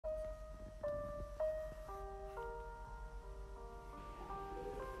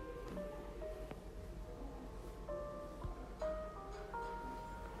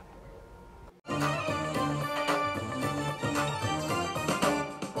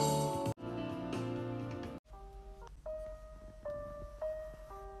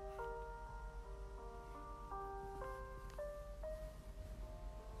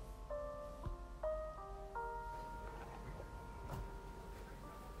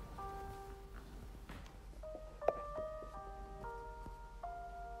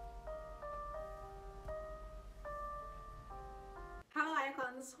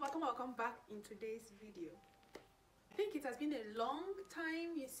welcome back in today's video. I think it has been a long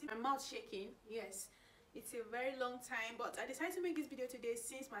time. You see my mouth shaking. Yes, it's a very long time, but I decided to make this video today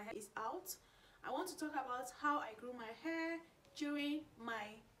since my hair is out. I want to talk about how I grew my hair during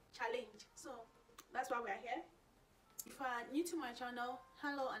my challenge. So that's why we are here. If you are new to my channel,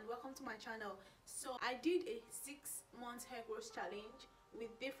 hello and welcome to my channel. So I did a 6-month hair growth challenge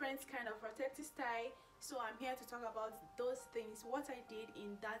with different kind of protective style. So I'm here to talk about those things, what I did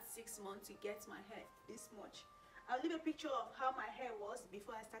in that 6 months to get my hair this much. I'll leave a picture of how my hair was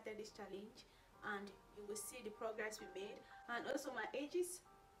before I started this challenge, and you will see the progress we made, and also my ages.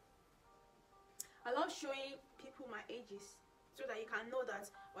 I love showing people my ages so that you can know that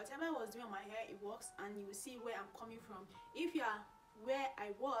whatever I was doing on my hair, it works, and you will see where I'm coming from. If you are where I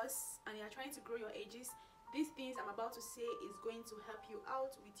was and you are trying to grow your ages, these things I'm about to say is going to help you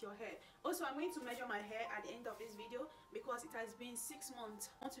out with your hair. Also, I'm going to measure my hair at the end of this video because it has been 6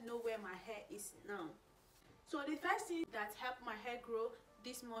 months. I want to know where my hair is now. So the first thing that helped my hair grow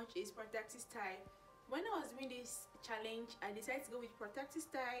this much is protective style. When I was doing this challenge, I decided to go with protective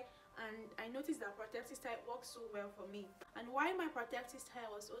style, and I noticed that protective style works so well for me. And while my protective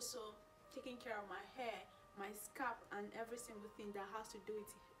style was also taking care of my hair, my scalp, and every single thing that has to do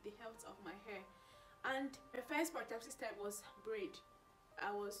with the health of my hair. And my first protective style was braid.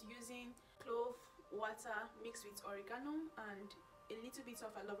 I was using clove water mixed with oregano and a little bit of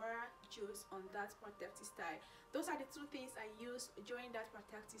aloe vera juice on that protective style. Those are the two things I used during that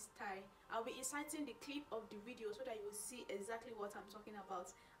protective style. I'll be inserting the clip of the video so that you will see exactly what I'm talking about.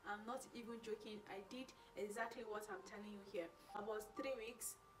 I'm not even joking. I did exactly what I'm telling you here. About 3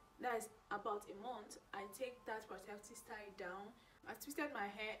 weeks, that is about a month, I take that protective style down. I twisted my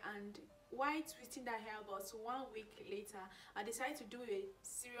hair, and while twisting that hair about 1 week later, I decided to do a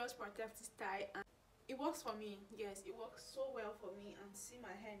serious protective style, and it works for me. Yes, it works so well for me. And see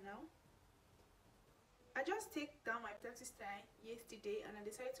my hair now. I just take down my protective style yesterday, and I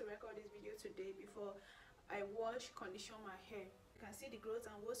decided to record this video today before I wash, condition my hair. You can see the growth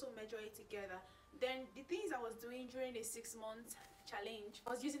and we also measure it together. Then the things I was doing during the 6-month challenge,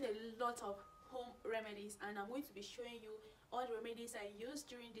 I was using a lot of home remedies, and I'm going to be showing you all the remedies I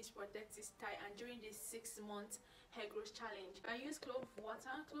used during this protective style and during this 6-month hair growth challenge. I use clove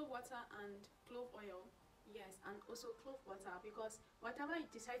water and clove oil. Yes, and also clove water, because whatever I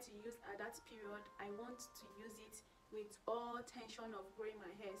decide to use at that period, I want to use it with all tension of growing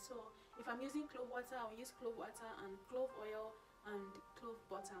my hair. So if I'm using clove water, I'll use clove water and clove oil and clove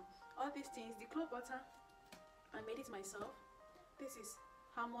butter. All these things. The clove butter, I made it myself. This is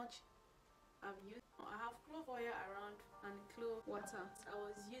how much I've used. I have clove oil around and clove water. I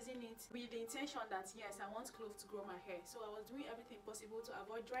was using it with the intention that yes, I want clove to grow my hair. So I was doing everything possible to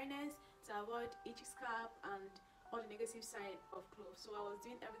avoid dryness, to avoid itchy scalp, and all the negative side of clove. So I was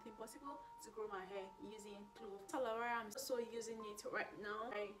doing everything possible to grow my hair using clove. Aloe vera, I'm also using it right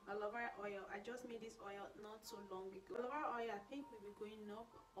now. Aloe vera oil. I just made this oil not so long ago. Aloe vera oil, I think will be going up,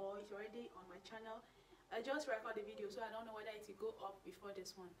 or it's already on my channel. I just record the video, so I don't know whether it will go up before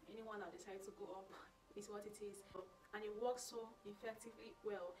this one. Anyone that decides to go up is what it is, and it works so effectively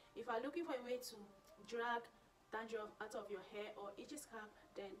well. If you're looking for a way to drag dandruff out of your hair or itchy scalp,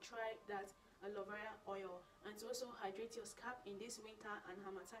 then try that aloe vera oil. And to also hydrate your scalp in this winter and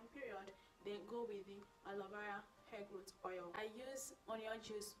harmattan period, then go with the aloe vera hair growth oil. I use onion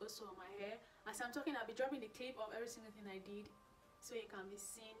juice also on my hair. As I'm talking, I'll be dropping the clip of every single thing I did so you can be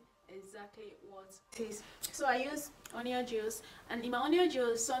seeing exactly what it is. So I use onion juice, and in my onion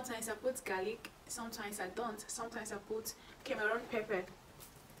juice sometimes I put garlic, sometimes I don't. Sometimes I put Cameroon pepper.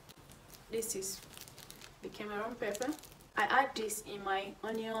 This is the Cameroon pepper. I add this in my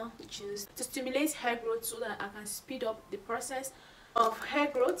onion juice to stimulate hair growth so that I can speed up the process of hair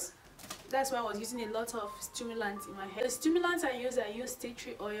growth. That's why I was using a lot of stimulants in my hair. The stimulants I use tea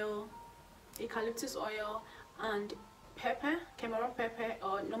tree oil, eucalyptus oil, and pepper, Cameroon pepper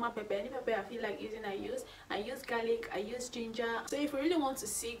or normal pepper. Any pepper I feel like using, I use garlic, I use ginger. So if you really want to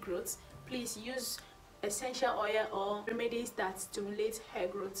see growth, please use essential oil or remedies that stimulate hair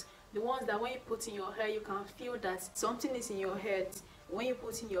growth. The ones that when you put in your hair, you can feel that something is in your head. When you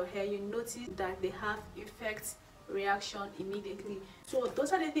put in your hair, you notice that they have effect reaction immediately. So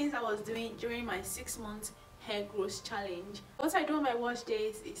those are the things I was doing during my 6-month hair growth challenge. What I do on my wash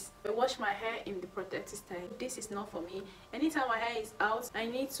days is I wash my hair in the protective style. This is not for me. Anytime my hair is out, I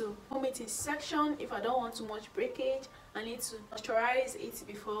need to comb it in section. If I don't want too much breakage, I need to moisturize it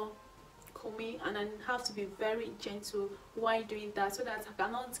before combing, and I have to be very gentle while doing that so that I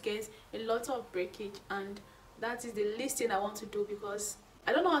cannot get a lot of breakage. And that is the least thing I want to do, because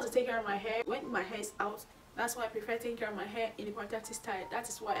I don't know how to take care of my hair when my hair is out. That's why I prefer taking care of my hair in the protective style. That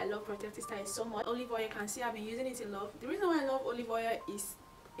is why I love protective style so much. Olive oil, you can see I've been using it a lot. The reason why I love olive oil is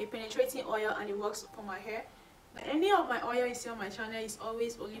a penetrating oil and it works for my hair. Any of my oil you see on my channel is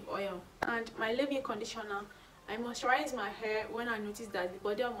always olive oil. And my leave-in conditioner, I moisturize my hair when I notice that the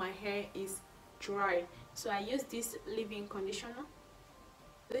body of my hair is dry. So I use this leave-in conditioner.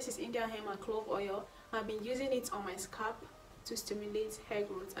 This is Indian hemp and clove oil. I've been using it on my scalp to stimulate hair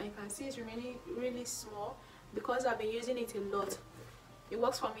growth, and you can see it's remaining really small because I've been using it a lot. It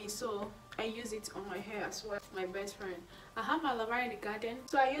works for me, so I use it on my hair as well. My best friend, I have my aloe vera in the garden,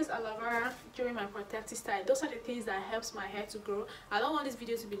 so I use aloe vera during my protective style. Those are the things that helps my hair to grow. I don't want this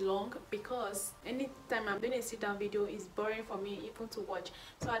video to be long because anytime I'm doing a sit down video, it's boring for me even to watch.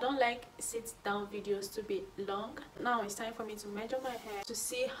 So I don't like sit down videos to be long. Now it's time for me to measure my hair to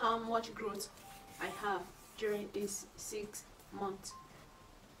see how much growth I have during these 6 months.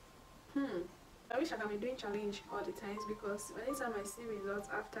 I wish I can be doing challenge all the times, because anytime I see results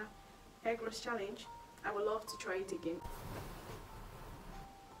after hair growth challenge, I would love to try it again.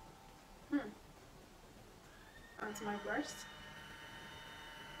 Onto my breast.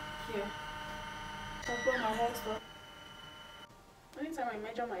 Here. Control my hair stuff. Anytime I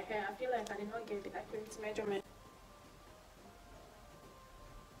measure my hair, I feel like I did not get the accurate measurement.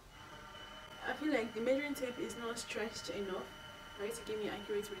 I feel like the measuring tape is not stretched enough for it to give me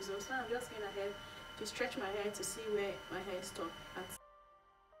accurate results. Now I'm just going ahead to stretch my hair to see where my hair stops at.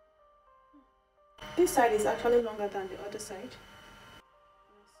 This side is actually longer than the other side.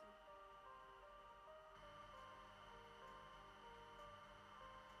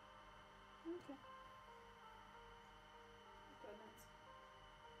 Okay. Look at that.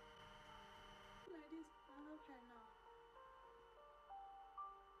 Like this, I love hair now.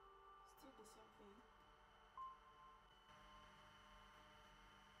 Still the same thing.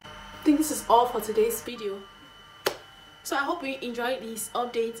 I think this is all for today's video. So I hope you enjoyed this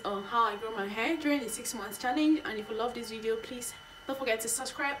update on how I grow my hair during the 6 months challenge. And if you love this video, please don't forget to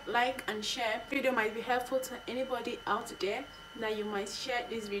subscribe, like and share. The video might be helpful to anybody out there that you might share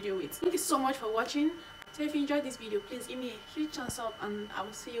this video with. Thank you so much for watching. So if you enjoyed this video, please give me a huge thumbs up and I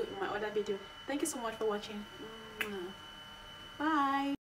will see you in my other video. Thank you so much for watching. Bye.